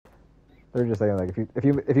They're just saying like if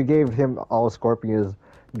you gave him all Scorpion's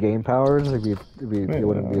game powers, it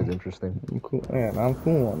wouldn't be as interesting. I'm cool. Man, I'm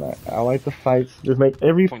cool on that. I like the fights. Just make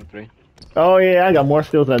every. 0.3. Oh yeah, I got more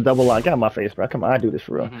skills than a double lock. Get out my face, bro. Come on, I do this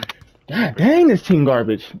for real. God dang, this team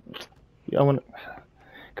garbage. Y'all want?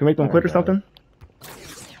 Can we make them quit or something?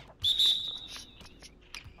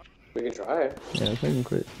 We can try. Yeah, let's make them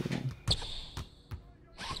quit.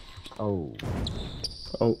 Oh.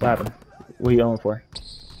 Oh, what happened? What are you going for?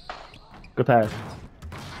 Good pass.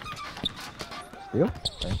 Steal?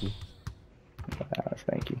 Thank you. Pass,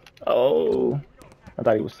 thank you. Oh, I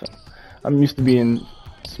thought he was. I'm used to being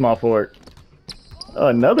small forward.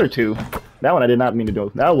 Another 2. That one I did not mean to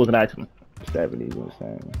do. That was an accident. 70, you know what I'm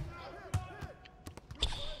saying?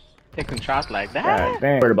 Taking shots like that. God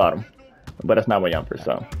damn. Worried about him. But that's not my jumper,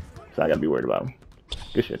 so I gotta be worried about him.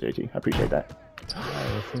 Good shit, JT. I appreciate that.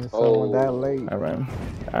 I seen someone that late. Alright.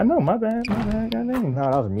 I know, my bad. God damn. No,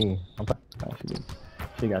 that was me.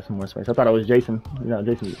 She got some more space. I thought it was Jason. You know,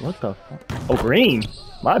 Jason. What the fuck? Oh, green.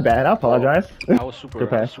 My bad. I apologize. I was super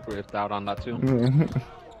iffed out on that too.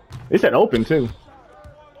 They said open too.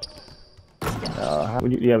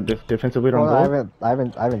 You have defensive leader on goal? I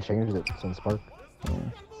haven't changed it since Spark.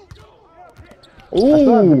 Ooh, I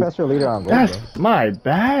still have defensive leader on goal. that's my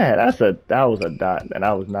bad. That was a dot, and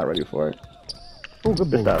I was not ready for it. Oh,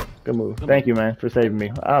 good move. Good move. Thank you, man, for saving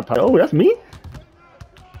me. Oh, that's me.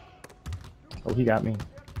 Oh, he got me.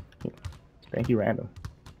 Thank you, random.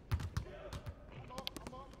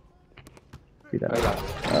 See that?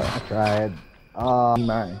 I tried.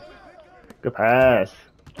 Mine. Good pass.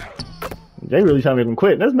 Jay really trying to make him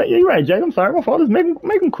quit. Yeah, you're right, Jay. I'm sorry, my fault. Just make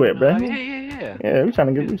him quit, bro. Yeah. Yeah, we're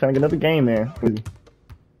trying to get another game there.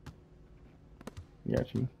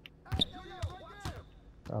 Got you.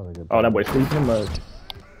 Oh, that boy sleeping in the mud.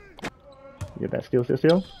 Get that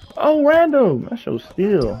steal. Oh, random. That shows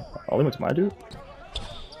steal. Oh, limits my dude.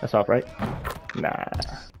 That's off, right? Nah.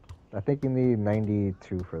 I think you need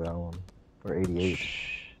 92 for that one, or 88.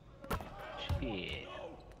 Shit.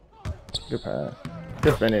 Good pass.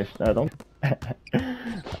 Good finish. Don't.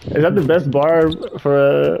 Is that the best bar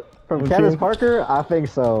for from Candace Parker? I think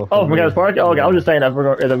so. Oh, from Candace Parker? Oh, okay, I was just saying that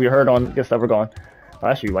we heard on Get Stuff We're Gone. Oh,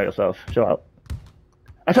 that's you by yourself. Show out.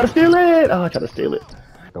 I try to steal it! Oh, I try to steal it.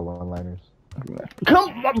 The one-liners.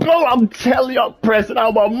 Come on, bro! I'm telling you, I'm pressing.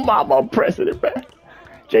 I'm pressing it, man.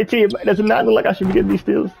 JT, it does not look like I should be getting these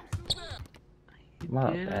steals.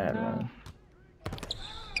 My bad, man.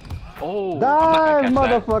 Oh, dive,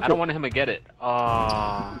 motherfucker! I don't want him to get it.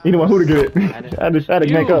 You don't want who to get it? I had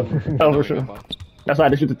to make up. Oh, for sure. That's why I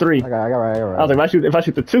had to shoot the 3. I got right. I was like, if I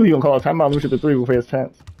shoot the 2, he gonna call a timeout. Let me shoot the 3 before his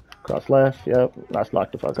chance. Cross left, yep. Let's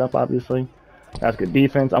lock the fuck up, obviously. That's good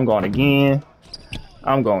defense. I'm going again.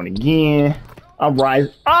 I'm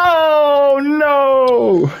rising. Oh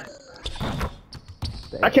no!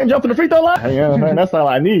 I can't jump to the free throw line. Yeah, man, that's all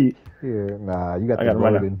I need. Yeah, nah, you got. I got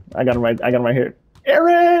him right here.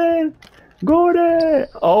 Aaron Gordon.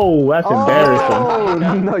 Oh, that's embarrassing.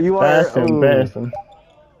 Oh no, you are. That's embarrassing.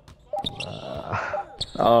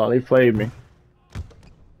 Oh, they played me.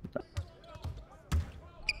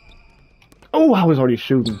 Oh, I was already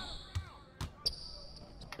shooting.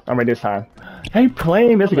 I'm ready this time. Hey,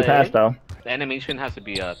 playing. That's a good pass, though. The animation has to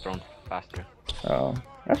be thrown faster. Oh,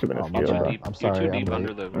 that should have been a skill, bro. I'm sorry. You're too deep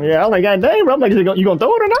under the... Yeah, I'm like, god dang, bro. I'm like, you gonna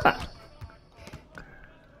throw it or not?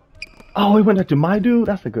 Oh, he went up to my dude?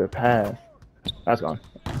 That's a good pass. That's gone.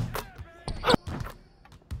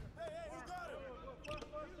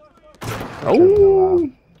 Oh!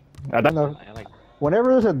 I don't know.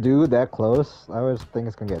 Whenever there's a dude that close, I always think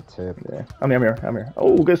it's gonna get tipped. Yeah. I'm here.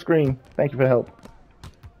 Oh, good screen. Thank you for the help.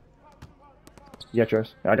 You got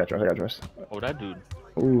yours? I got yours. Oh, that dude.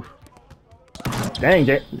 Ooh. Dang,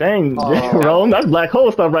 Rome. That's black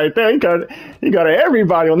hole stuff right there. He got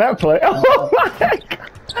everybody on that play. Oh my god.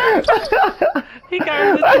 He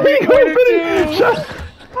got the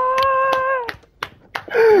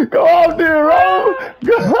too. Go off there, Rome.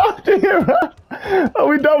 Go off there, Rome. Oh,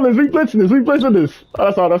 we doubling this. We blitzing this. Oh,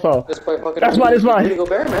 that's all. That's mine. Go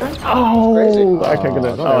Bear, man. Oh, I can't get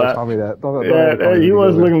that. Don't tell me that. Yeah, he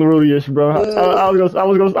was looking Rudy-ish, bro. I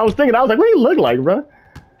was thinking, what do he look like, bro?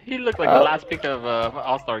 He looked like the last pick of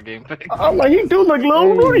All-Star game. I'm like, he do look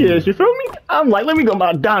little Rudy-ish, you feel me? I'm like, let me go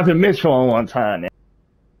by Donovan Mitchell on one time.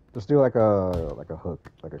 Just do like a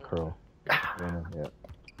hook, like a curl. Yeah.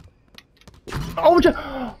 Oh,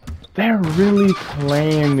 they're really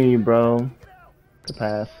playing me, bro. Good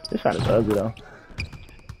pass. This shot is ugly though.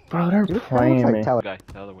 Bro, they're playing me. The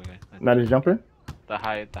other way guy. Not his jumper? The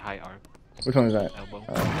high arm. Which one is that? Elbow.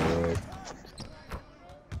 Oh.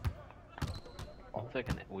 It's like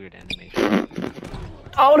a weird animation.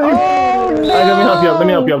 Oh, they... Alright, let me help you up. Let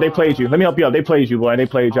me help you up. They played you. Let me help you up. They played you, boy. They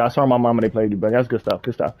played you. I saw my mama. They played you, but that's good stuff.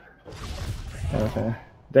 Good stuff. Okay.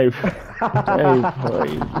 They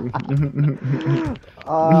played you.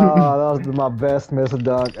 Oh, that was my best miss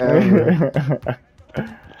dunk ever.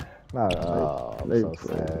 I'm they, so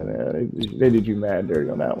sad. Yeah, they did you mad dirty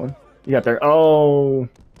on that one. You got their oh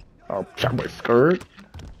shot boy skirt.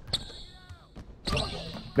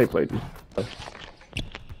 They played you.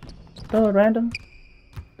 Go random.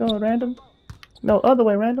 Go random. No other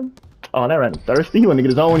way random. Oh, that random thirsty. He want to get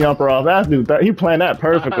his own jumper off. That dude, he planned that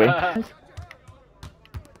perfectly.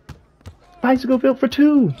 Bicycle built for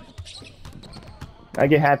 2. I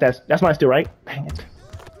get half. That's mine still, right? Dang it.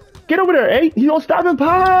 Get over there, 8. He don't stop and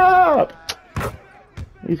pop.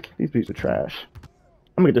 These pieces are trash.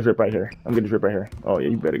 I'm gonna get this rip right here. Oh yeah,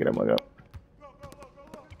 you better get that mug up.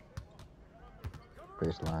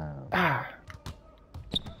 Baseline.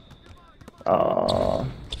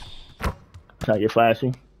 Trying to get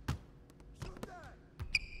flashy.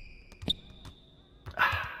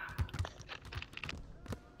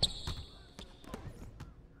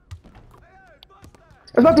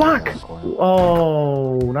 That's my block!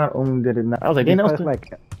 Oh, not only did it not. I was like,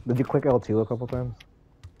 did you click L2 a couple times?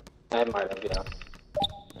 I might have, yeah.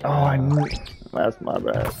 Oh, I knew. That's my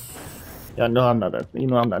bad. Yeah, no, I'm not that. You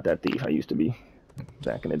know, I'm not that thief I used to be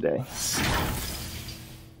back in the day. This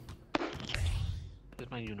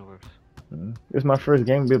is my universe. It's my first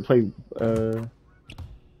game to play. Help!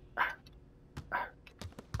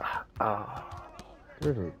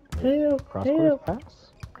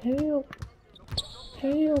 Pass? Help!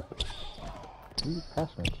 Help! Who are you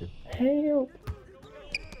passing it to? Help!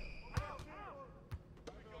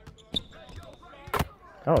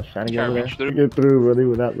 I was trying to get over there. Get through, really,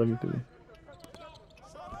 without letting me through.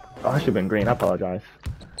 Oh, I should have been green. I apologize.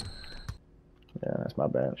 Yeah, that's my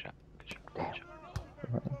bad. Damn.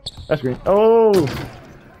 That's green. Oh!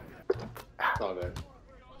 All good.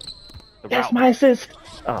 That's my assist!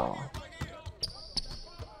 Oh.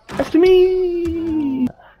 That's to me!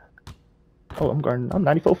 Oh, I'm guarding. I'm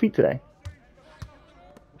 94 feet today.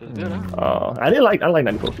 That's good, huh? Oh, I like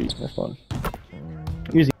 94 feet. That's fun.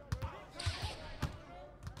 Easy.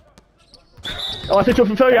 Oh, I set you up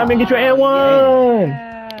for failure. I'm gonna get your and one.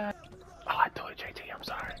 Yeah. Oh, I told you, JT. I'm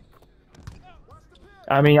sorry.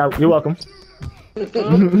 I mean, you're welcome.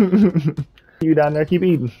 You down there, keep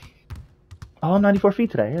eating. Oh, I'm 94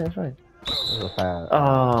 feet today. Yeah, that's right.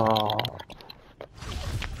 Oh.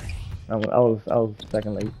 I was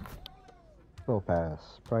second late. Little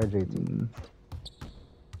pass. Probably JT.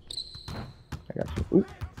 I got you. Ooh.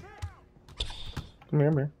 Come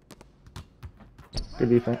here. Good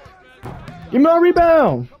defense. Give me a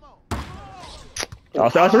rebound! Oh,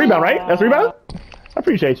 so that's a rebound, right? That's a rebound? I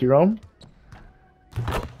appreciate you, Rome.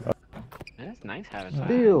 That's nice having that.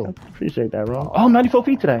 Steal. I appreciate that, Rome. Oh, I'm 94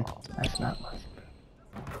 feet today. That's not much.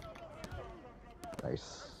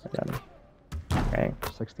 Nice. I got him. Okay.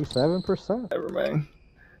 67%. Never mind.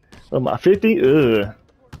 Oh, my 50? Ugh.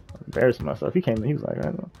 Embarrassing myself. He came in, he was like, I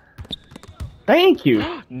don't know. Thank you.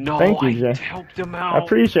 No, Thank you, I Jay. helped him out. I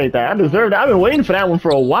appreciate that. I deserve that. I've been waiting for that one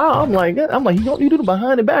for a while. I'm like, you do the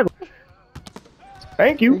behind the back.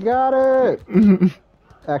 Thank You you. got it.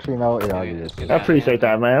 Actually, no. Yeah, you just. I appreciate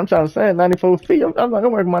that, man. I'm trying to say 94 feet. I'm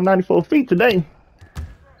working my 94 feet today.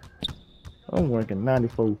 I'm working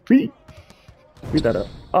 94 feet. Beat that up.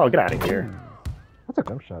 Oh, get out of here. That's a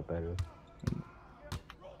jump shot, that is.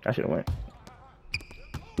 I should have went.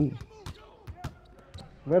 Ooh.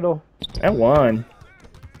 Middle. And one.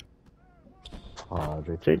 Oh,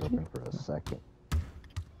 JT's open for a second.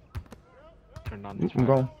 Turned on this I'm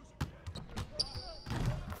going.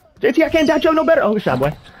 JT, I can't dodge you no better. Oh, good shot,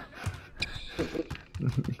 boy.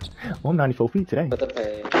 Well, I'm 94 feet today. Put the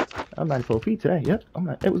pay. I'm 94 feet today. Yep,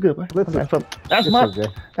 it was good, boy. Let's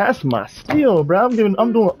That's my skill, bro. I'm doing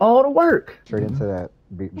all the work. Straight into that.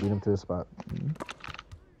 Beat him to the spot.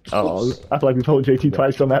 Oh, oops. I feel like we told JT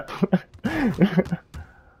twice on that.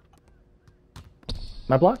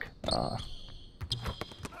 My block?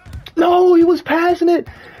 No, he was passing it.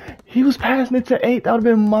 He was passing it to 8. That would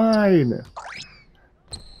have been mine.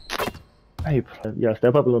 Hey, you gotta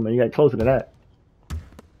step up a little bit. You gotta get closer to that.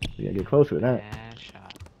 You gotta get closer to that. Bad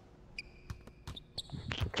shot.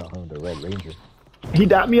 Should call him the Red Ranger. He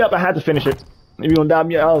died me up. I had to finish it. If you gonna die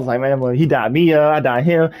me up, I was like, man, well, he died me up. I died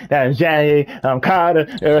him. That's Jay. I'm Carter.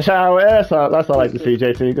 That's all I like to see,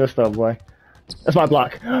 JT. Good stuff, boy. That's my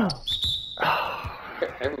block.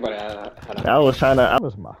 Everybody had a... I was trying to. That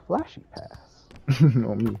was my flashy pass.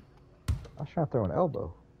 On me. I was trying to throw an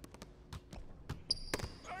elbow.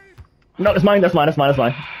 No, that's mine. That's mine. That's mine.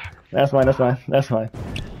 That's mine. That's mine. That's mine.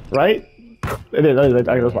 Right? It is.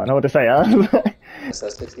 I just want to know what to say. Huh? It's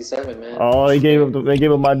that 67, man. Oh, they gave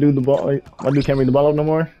him my dude the ball. My dude can't bring the ball up no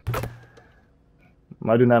more.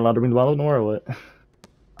 My dude not allowed to bring the ball up no more, or what?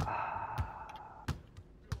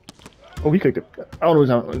 Oh, we kicked it. I don't know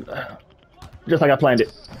what's on. Just like I planned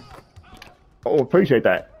it. Oh, appreciate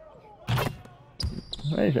that.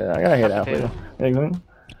 I gotta hit out for you. There you go.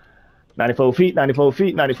 94 feet, 94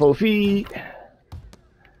 feet, 94 feet.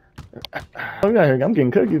 Oh, yeah, I'm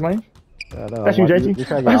getting cookies, man. That's you, JT.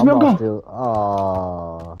 That's me, I'm going.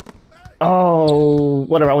 Oh,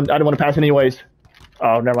 whatever. I didn't want to pass anyways.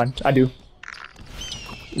 Oh, never mind. I do.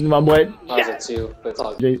 My boy. I was at 2, but it's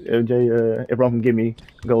all if Ron can give me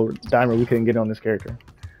gold diamond, we couldn't get on this character.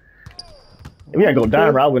 If we had gold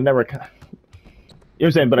diamond, I would never. You know what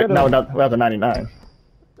I'm saying? But no, that was a 99.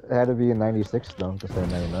 It had to be a 96 though to say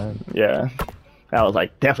 99. Yeah, that was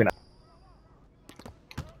like definitely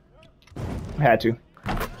not. Had to.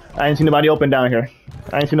 I didn't see nobody open down here.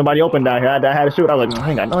 I had to shoot. I was like, I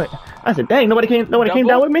ain't got no. I said, dang, nobody came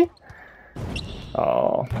down with me.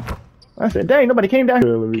 Oh. I said, dang, nobody came down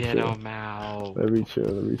here. Get him out. Let me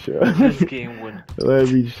chill. This game would. Let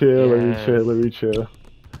me chill.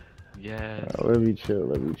 Yeah. Let me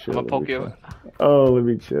chill. I'm gonna poke you. Oh, let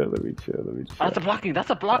me chill. That's a blocking. We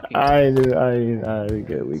good.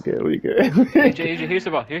 AJ, here's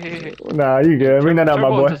the ball. Here. Nah, you good. Bring that up, my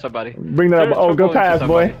boy. Bring that up. Oh, good pass,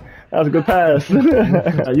 boy. That was a good pass.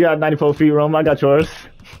 You got 94 feet, Rome. I got yours.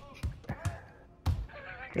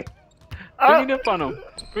 Bring it up on him.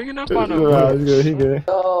 He good.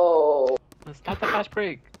 Oh. Stop the fast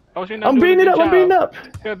break. Oh, so I'm beating it up.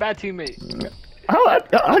 You're a bad teammate. How I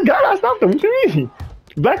stopped him. What you mean?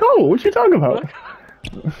 Black hole. What you talking about?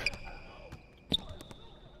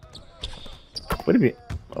 What did he?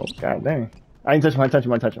 Oh, god dang. I ain't touch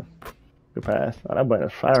him. Good pass. Oh, that boy had a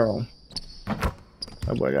fire on.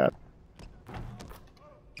 That boy got.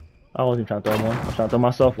 I wasn't trying to throw him one. I was trying to throw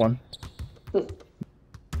myself one.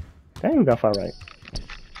 Dang, we got fire right.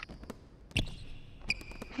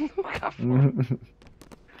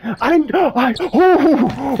 I didn't. Come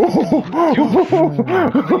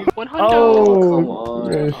on.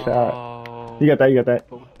 Good shot. You got that.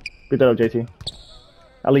 Beat that up, JT.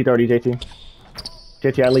 I leaked already, JT.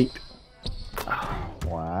 JT, I leaked.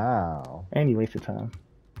 Wow. And you wasted time.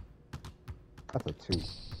 That's a 2.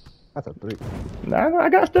 That's a 3. Nah,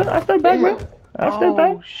 I stepped back, man. I stepped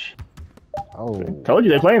back. Oh. Told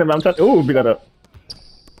you they playing them. I'm telling. Ooh, beat that up.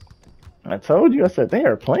 I told you. I said they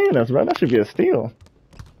are playing us, bro. That should be a steal.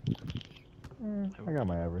 I got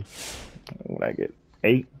my average. What I get?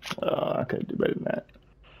 8. I could do better than that.